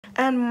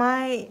and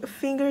my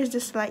fingers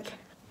just like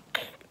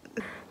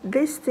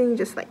this thing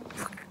just like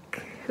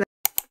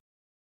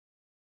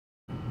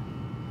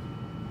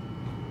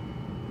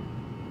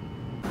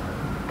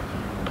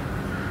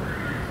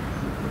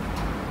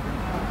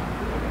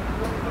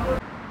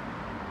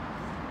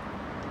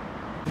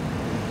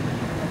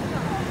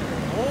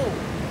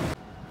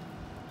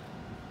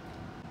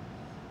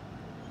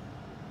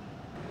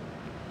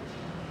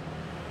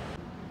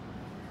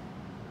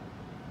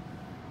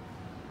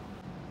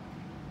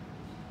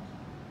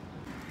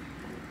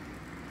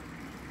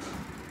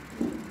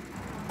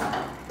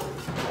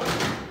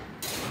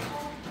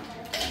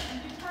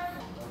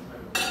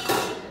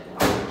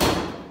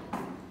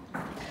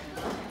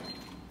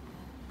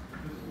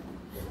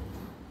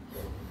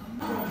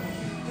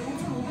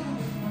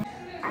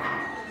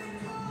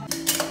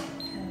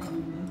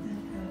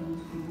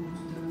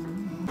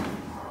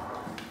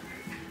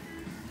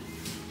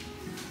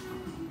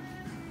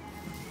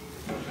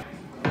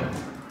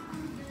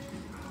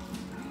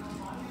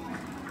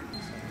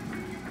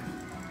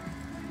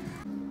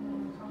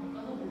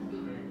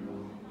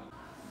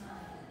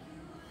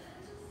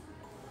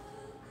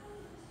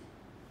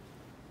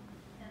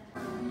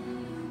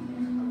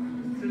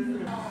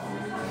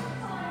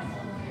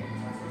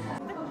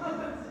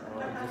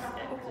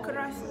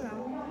keras lah.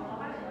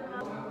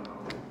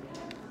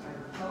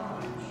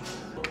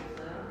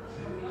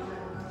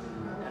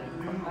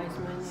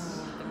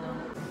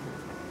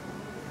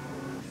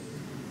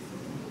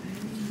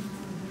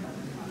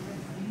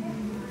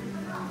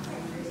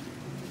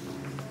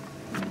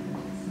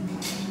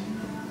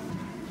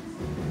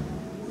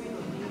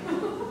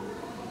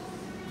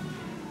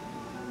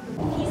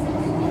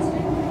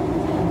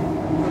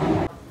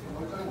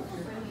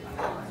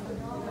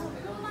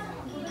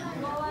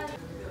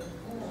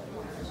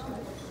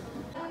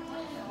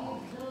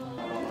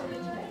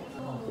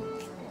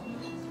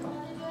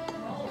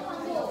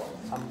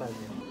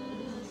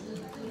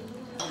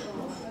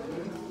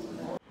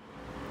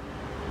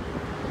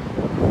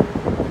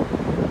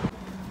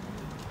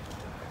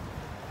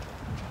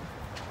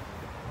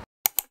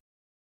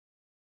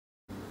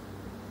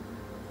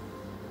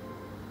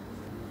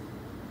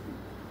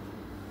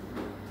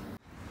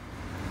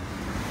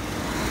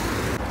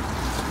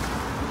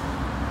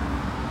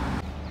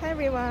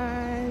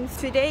 Everyone,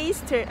 today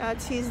is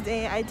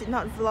Tuesday. I did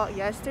not vlog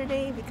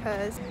yesterday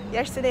because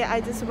yesterday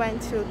I just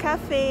went to a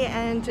cafe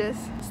and just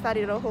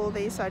studied the whole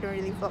day, so I don't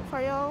really vlog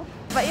for y'all.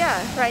 But yeah,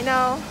 right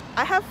now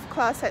I have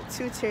class at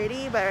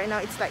 2:30, but right now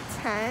it's like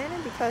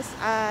 10 because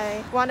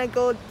I want to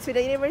go to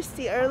the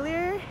university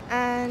earlier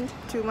and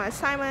do my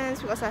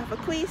assignments because I have a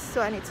quiz,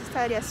 so I need to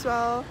study as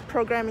well,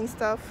 programming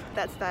stuff.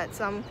 That's that.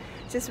 So I'm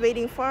just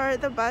waiting for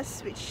the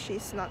bus, which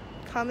is not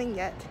coming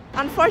yet.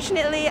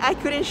 Unfortunately, I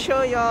couldn't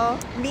show y'all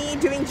me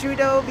doing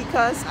judo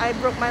because I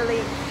broke my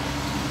leg.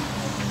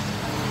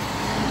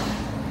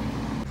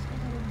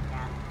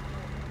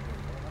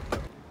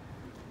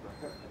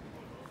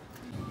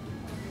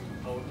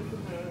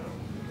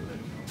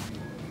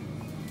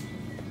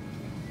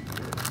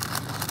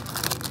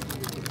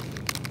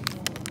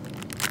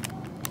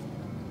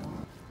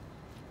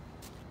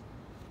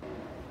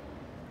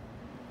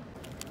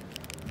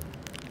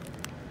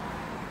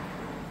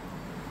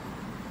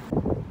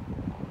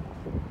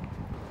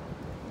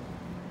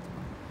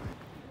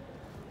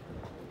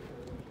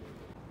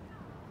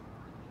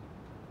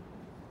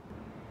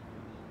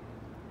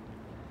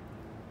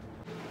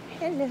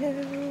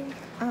 Hello,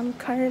 I'm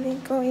currently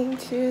going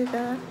to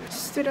the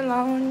student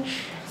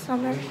lounge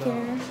somewhere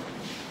here.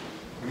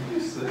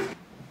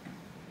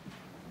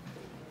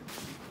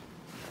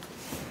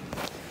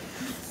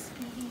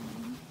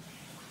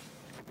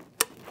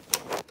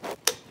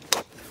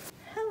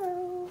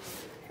 Hello,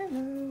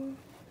 hello.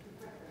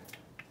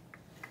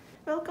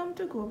 Welcome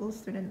to Global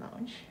Student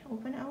Lounge.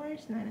 Open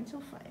hours 9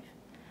 until 5.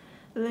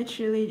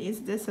 Literally, it's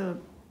just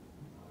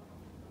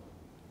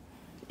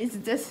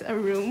a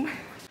room.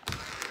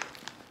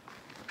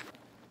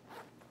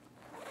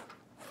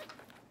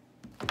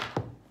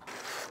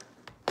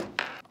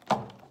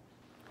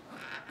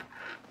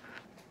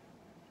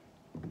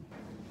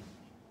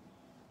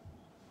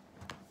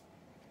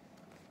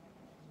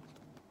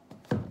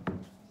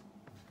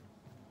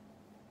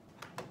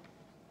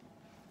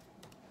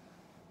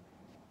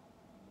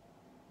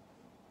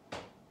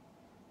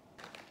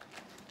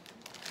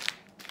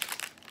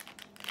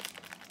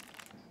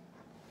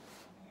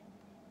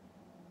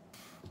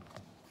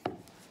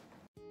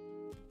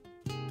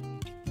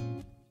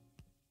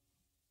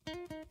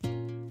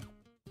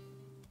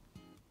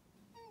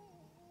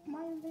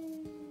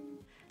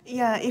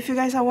 Yeah, if you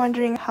guys are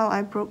wondering how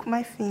I broke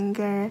my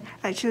finger,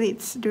 actually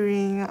it's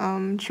during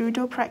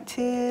judo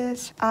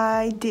practice.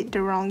 I did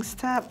the wrong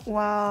step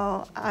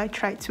while I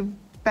tried to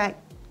back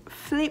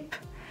flip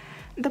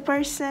the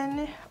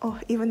person. Oh,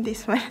 even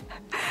this one.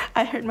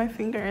 I hurt my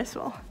finger as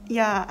well.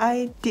 Yeah,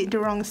 I did the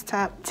wrong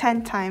step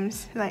 10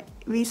 times. Like,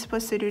 we're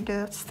supposed to do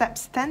the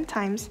steps 10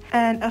 times.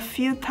 And a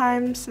few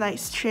times, like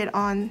straight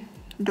on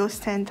those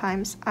 10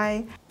 times,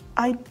 I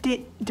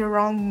did the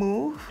wrong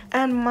move.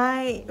 And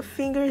my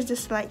fingers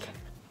just like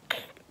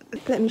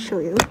Let me show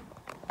you.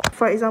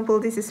 For example,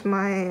 this is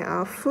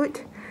my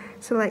foot.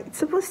 So like it's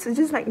supposed to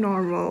just like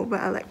normal, but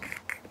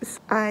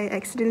I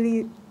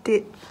accidentally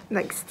did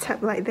like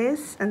step like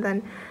this, and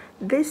then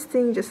this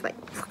thing just like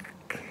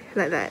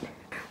that.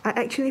 I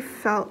actually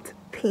felt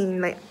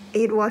pain, like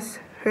it was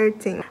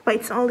hurting, but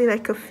it's only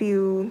like a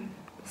few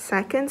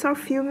seconds or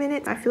few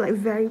minutes. I feel like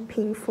very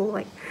painful,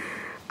 like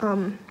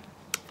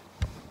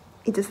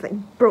it just like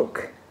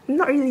broke,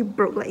 not really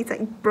broke, like it's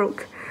like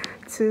broke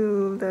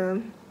to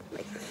the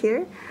like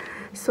here,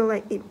 so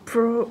like it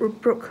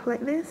broke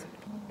like this.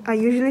 I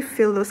usually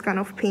feel those kind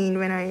of pain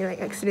when I like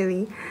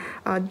accidentally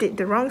did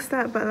the wrong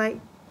step, but like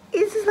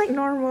it's just like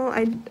normal.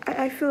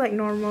 I feel like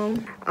normal.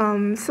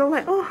 So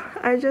like, oh,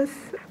 I just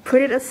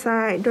put it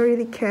aside, don't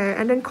really care,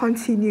 and then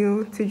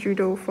continue to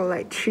judo for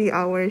like 3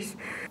 hours.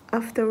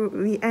 After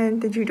we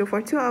end the judo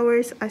for 2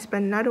 hours, I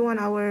spend another 1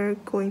 hour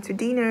going to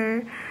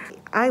dinner.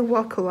 I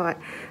walk a lot,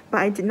 but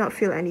I did not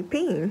feel any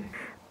pain.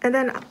 And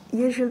then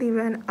usually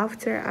when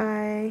after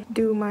I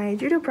do my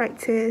judo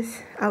practice,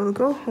 I will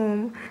go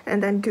home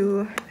and then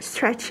do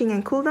stretching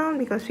and cool down,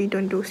 because we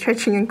don't do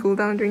stretching and cool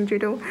down during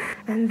judo.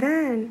 And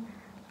then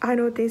I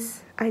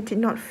noticed I did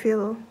not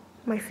feel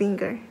my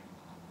finger.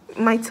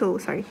 My toe.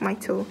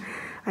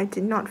 I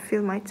did not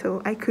feel my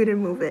toe. I couldn't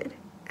move it.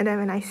 And then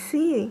when I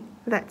see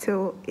that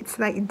toe, it's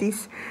like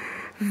this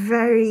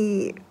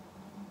very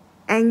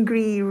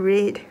angry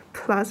red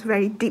plus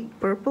very deep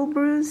purple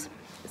bruise.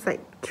 It's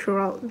like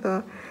throughout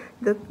the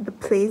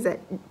place that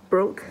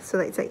broke. So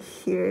it's like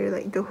here,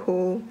 like the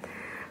whole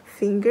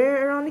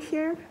finger around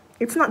here.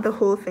 It's not the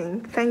whole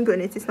thing. Thank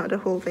goodness it's not the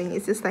whole thing.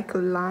 It's just like a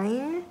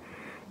line.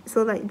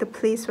 So like the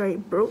place where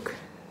it broke.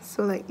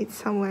 So like it's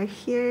somewhere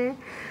here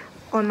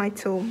on my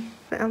toe.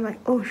 But I'm like,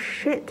 oh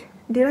shit,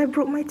 did I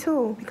broke my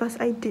toe? Because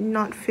I did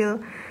not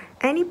feel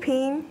any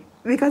pain.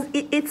 Because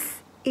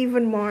it's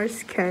even more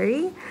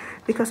scary,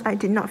 because I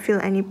did not feel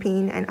any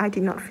pain and I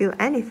did not feel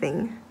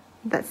anything.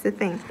 That's the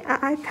thing.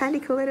 I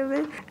panic a little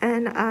bit,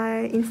 and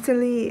I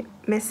instantly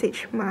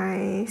message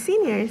my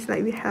seniors.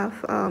 Like we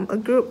have a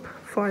group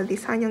for the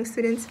Sanyang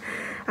students.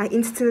 I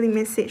instantly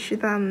message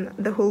them,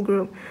 the whole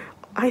group.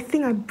 I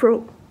think I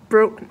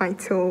broke my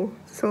toe.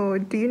 So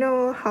do you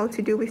know how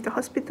to do with the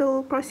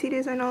hospital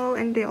procedures and all?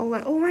 And they all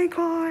like, oh my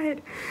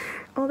god,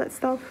 all that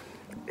stuff.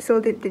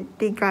 So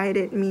they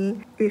guided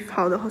me with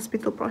how the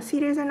hospital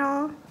procedures and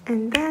all.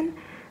 And then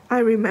I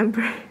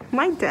remember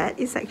my dad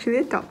is actually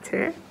a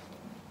doctor.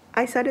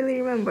 I suddenly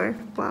remember,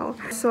 wow.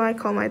 So I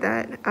call my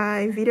dad,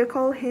 I video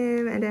call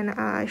him, and then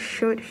I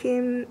showed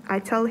him, I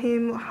tell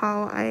him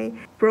how I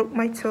broke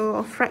my toe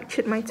or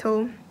fractured my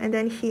toe. And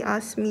then he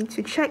asked me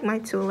to check my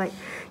toe, like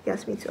he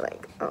asked me to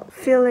like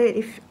feel it,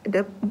 if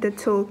the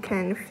toe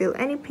can feel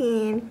any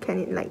pain, can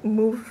it like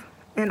move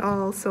and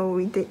all. So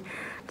we did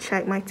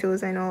check my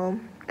toes and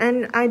all.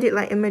 And I did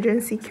like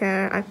emergency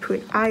care. I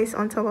put ice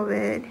on top of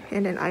it,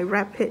 and then I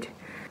wrap it.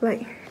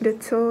 Like the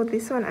toe,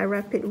 this one, I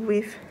wrap it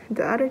with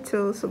the other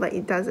toe so that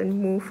it doesn't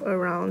move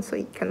around, so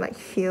it can like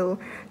heal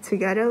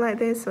together like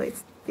this, so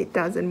it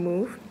doesn't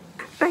move.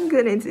 Thank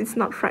goodness it's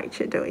not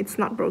fractured though, it's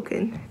not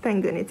broken.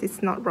 Thank goodness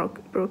it's not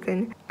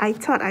broken. I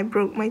thought I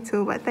broke my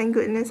toe, but thank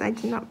goodness I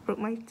did not broke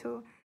my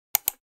toe.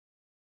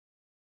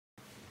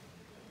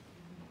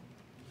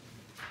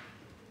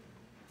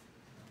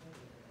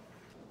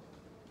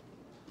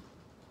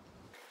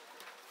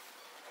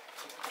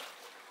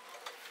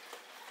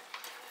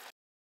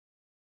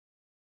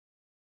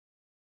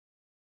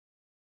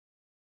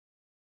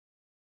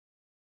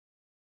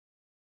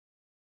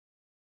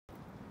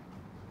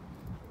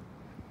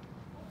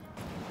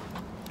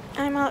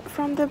 I'm out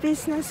from the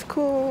business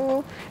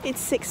school. It's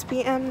 6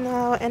 p.m.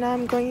 now, and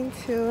I'm going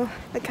to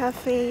the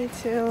cafe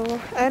to,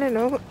 I don't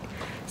know,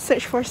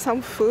 search for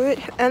some food.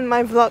 And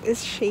my vlog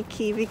is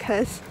shaky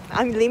because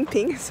I'm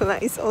limping, so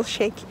like it's all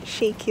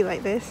shaky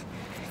like this.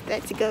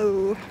 Let's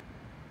go.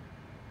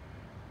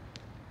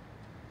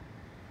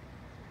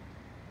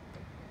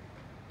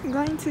 I'm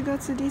going to go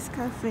to this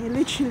cafe,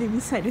 literally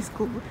beside the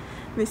school,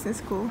 business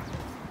school.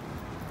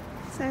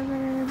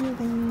 Cyber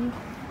building.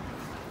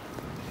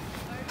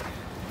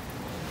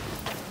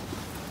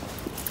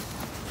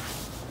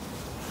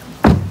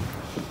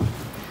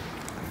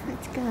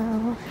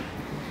 Go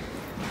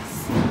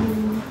see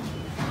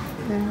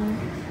the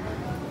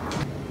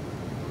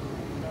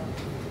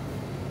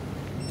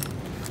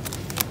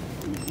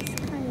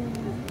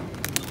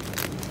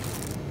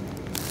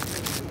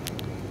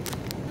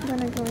I'm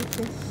gonna go with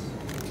this.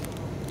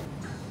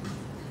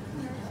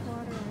 There's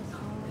water as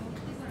well.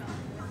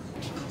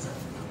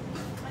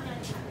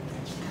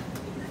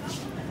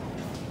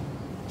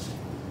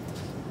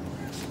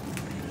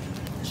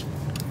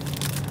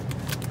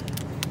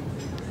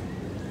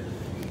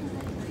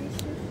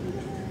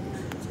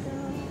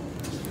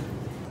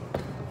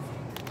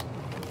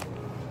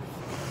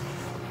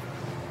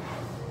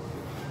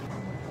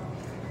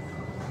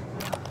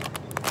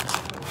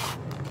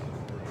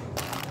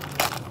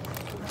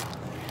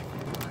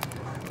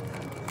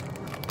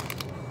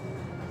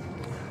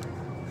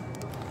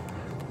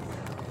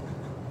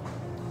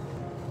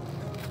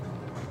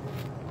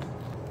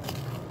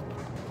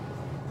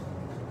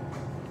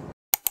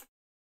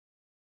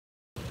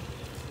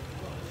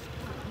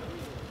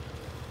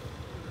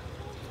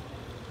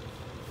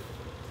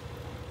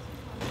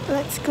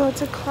 Let's go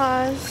to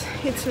class.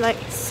 It's like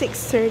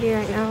 6:30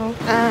 right now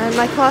and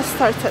my class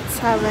starts at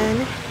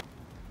 7.